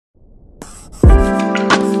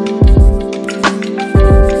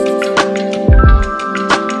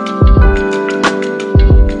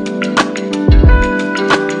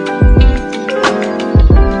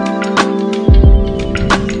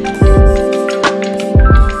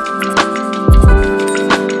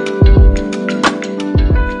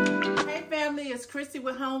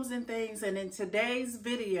today's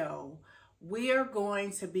video, we are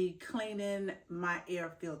going to be cleaning my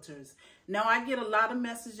air filters. Now, I get a lot of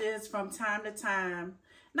messages from time to time.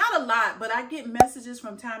 Not a lot, but I get messages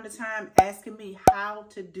from time to time asking me how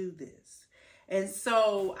to do this. And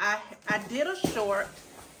so I did a short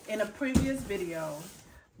in a previous video,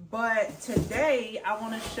 but today I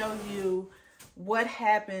want to show you what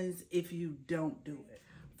happens if you don't do it.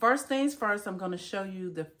 First things first, I'm going to show you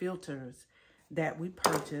the filters that we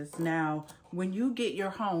purchased. Now, when you get your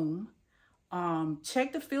home,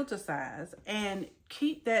 check the filter size and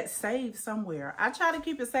keep that saved somewhere. I try to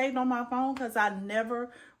keep it saved on my phone because I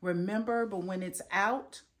never remember, but when it's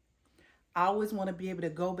out, I always want to be able to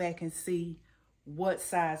go back and see what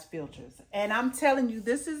size filters. And I'm telling you,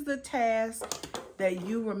 this is the task that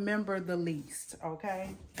you remember the least,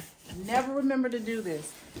 okay? Never remember to do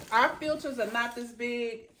this. Our filters are not this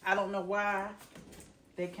big. I don't know why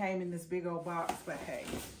they came in this big old box, but hey,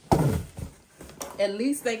 at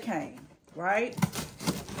least they came, right?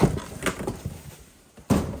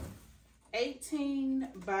 18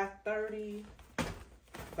 by 30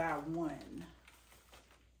 by 1.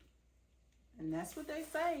 And that's what they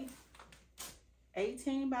say.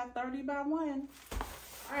 18 by 30 by 1.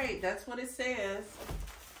 All right, that's what it says.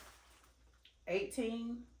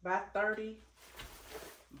 18 by 30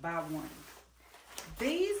 by 1.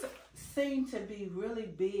 These seem to be really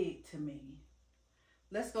big to me.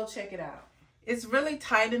 Let's go check it out. It's really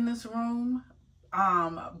tight in this room,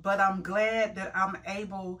 but I'm glad that I'm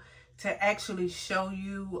able to actually show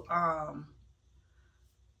you,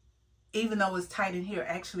 even though it's tight in here,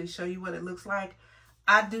 actually show you what it looks like.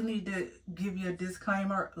 I do need to give you a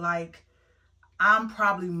disclaimer, like, I'm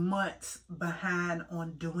probably months behind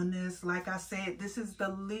on doing this. Like I said, this is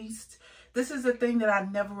the thing that I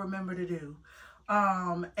never remember to do.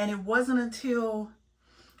 And it wasn't until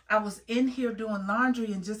I was in here doing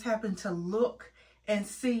laundry and just happened to look and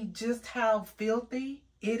see just how filthy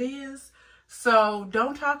it is. So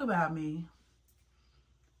don't talk about me.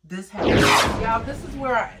 This happens. Y'all, this is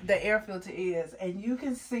where the air filter is. And you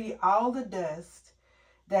can see all the dust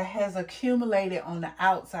that has accumulated on the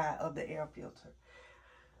outside of the air filter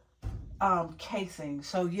casing.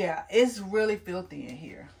 So yeah, it's really filthy in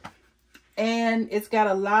here. And it's got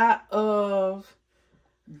a lot of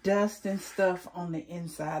dust and stuff on the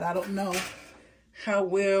inside. I don't know how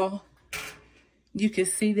well you can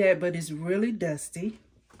see that, but it's really dusty.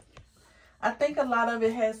 I think a lot of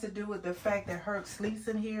it has to do with the fact that Herc sleeps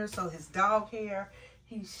in here, so his dog hair,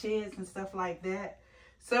 he sheds and stuff like that.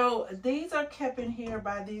 So these are kept in here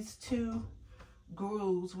by these two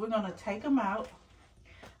grooves. We're going to take them out.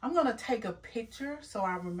 I'm going to take a picture so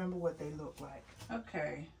I remember what they look like.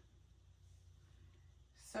 Okay.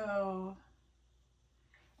 So,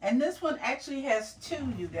 and this one actually has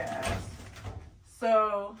two, you guys.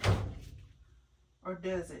 So, or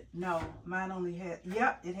does it? No, mine only has,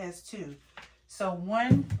 yep, it has two. So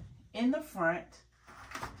one in the front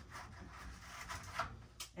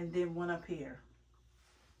and then one up here.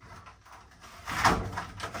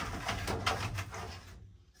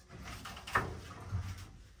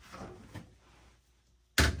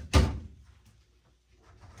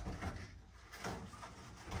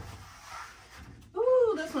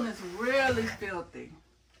 This one is really filthy.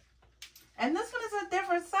 And this one is a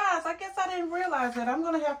different size. I guess I didn't realize that. I'm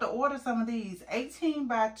going to have to order some of these. 18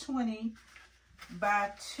 by 20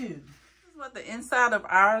 by 2. This is what the inside of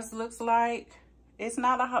ours looks like. It's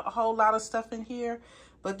not a whole lot of stuff in here,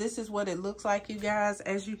 but this is what it looks like, you guys.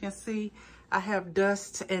 As you can see, I have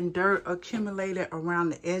dust and dirt accumulated around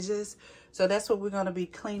the edges. So that's what we're going to be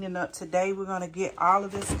cleaning up today. We're going to get all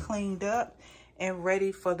of this cleaned up and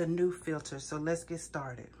ready for the new filter. So let's get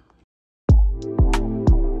started.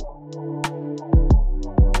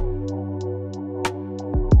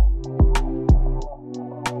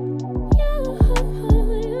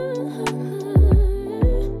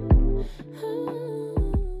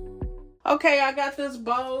 Okay, I got this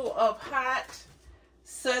bowl of hot,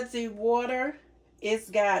 sudsy water. It's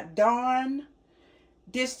got Dawn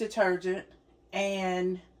dish detergent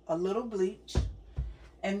and a little bleach.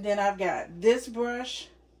 And then I've got this brush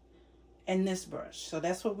and this brush. So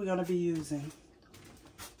that's what we're going to be using.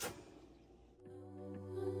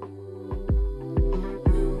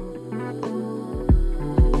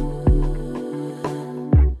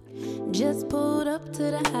 Just pulled up to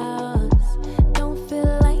the house. Don't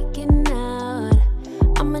feel like getting out.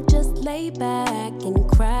 I'ma just lay back and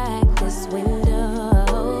crack this window.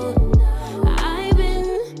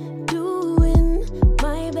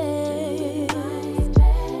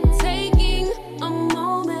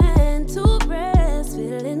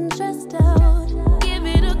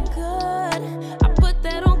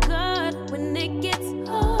 When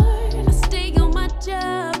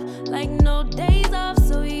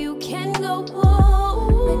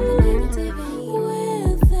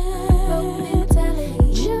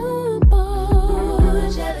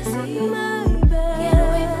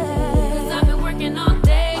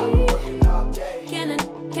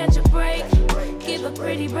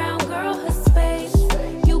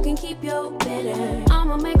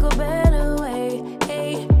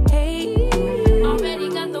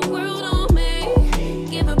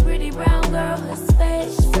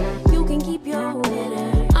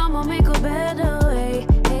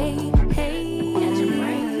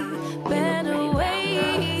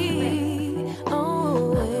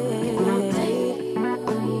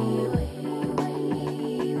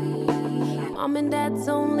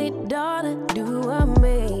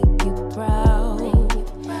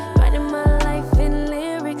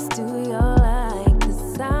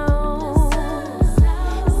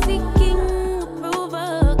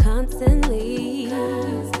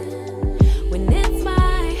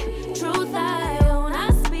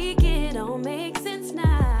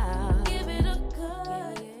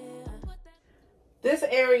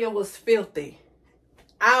area was filthy.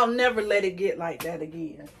 I'll never let it get like that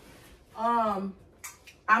again. I'm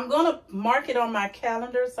gonna mark it on my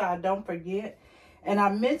calendar so I don't forget. And I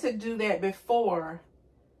meant to do that before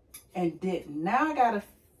and didn't. Now I gotta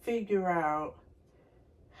figure out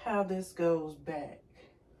how this goes back.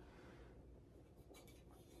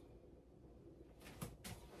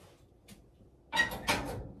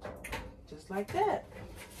 Just like that.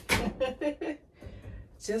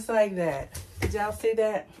 Just like that. Did y'all see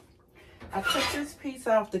that? I took this piece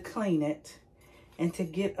off to clean it and to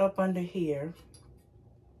get up under here.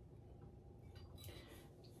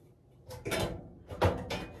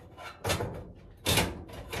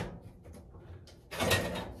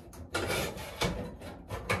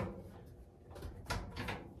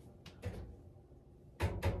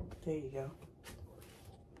 There you go.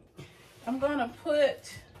 I'm gonna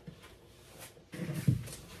put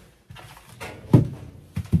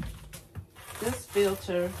this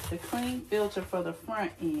filter, the clean filter for the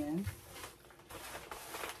front end.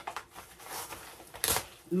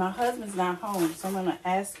 My husband's not home, so I'm gonna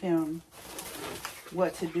ask him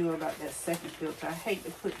what to do about that second filter. I hate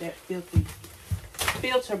to put that filthy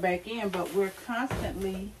filter back in, but we're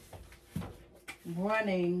constantly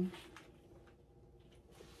running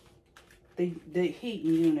the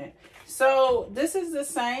heating unit. So this is the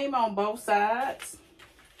same on both sides.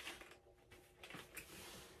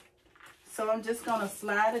 So I'm just gonna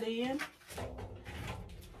slide it in.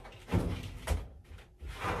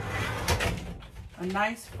 A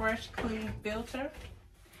nice, fresh, clean filter.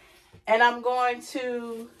 And I'm going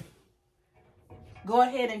to go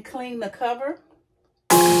ahead and clean the cover.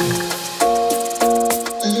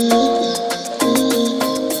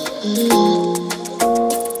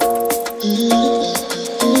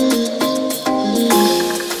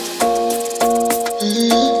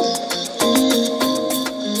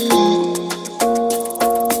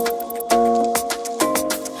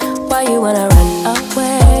 Why you wanna run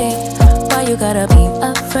away? Why you gotta be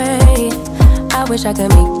afraid? I wish I could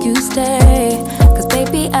make you stay, cause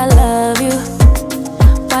baby I love you.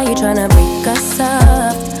 Why you tryna break us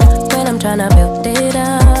up when I'm tryna build it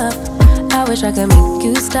up? I wish I could make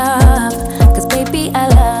you stop, cause baby I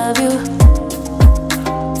love you.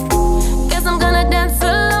 Guess I'm gonna dance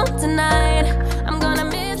alone tonight. I'm gonna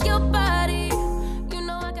miss your body. You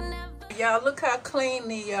know I can never. Y'all look how clean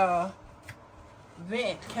the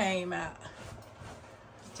vent came out.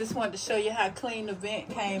 Just wanted to show you how clean the vent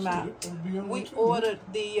came out. We ordered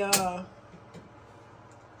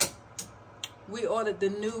the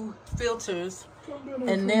new filters,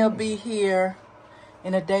 and they'll be here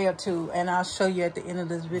in a day or two, and I'll show you at the end of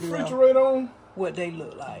this video what they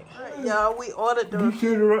look like. Right, y'all, we ordered the. You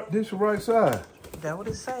sure this the right side? That's what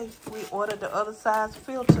it say. We ordered the other side's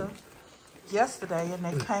filter yesterday, and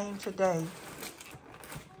they came today.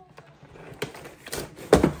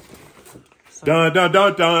 Dun dun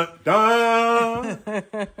dun dun dun.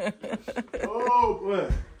 Oh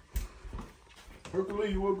man,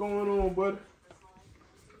 Hercules, what's going on, buddy?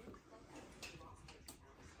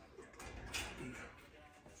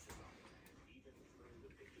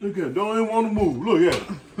 Look at it, don't even want to move. Look at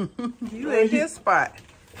it. You in his spot.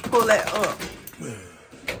 Pull that up.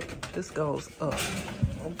 This goes up.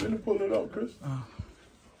 I'm finna pull it up, Chris.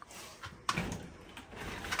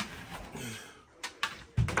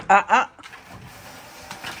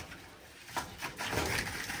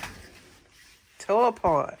 Toe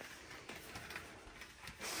apart.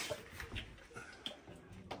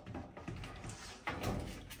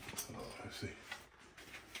 Let's see.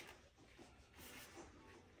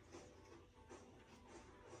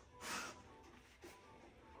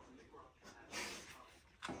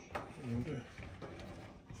 Okay.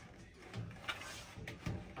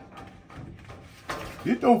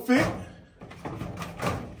 It don't fit.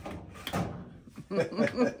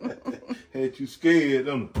 Had you scared,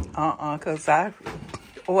 don't it? Because I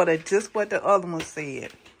ordered just what the other one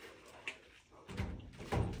said.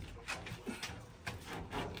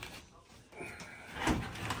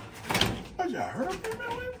 What y'all heard me,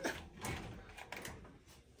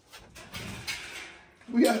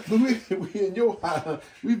 man? We in your house.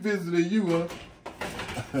 We visited you,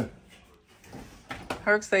 huh?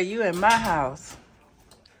 Herc say you in my house.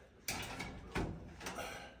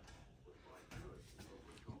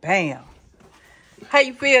 Bam. How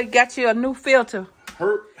you feel? Got you a new filter.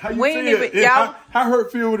 Hurt? How you We ain't feel? even- y'all- How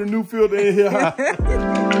Hurt feel with a new filter in here?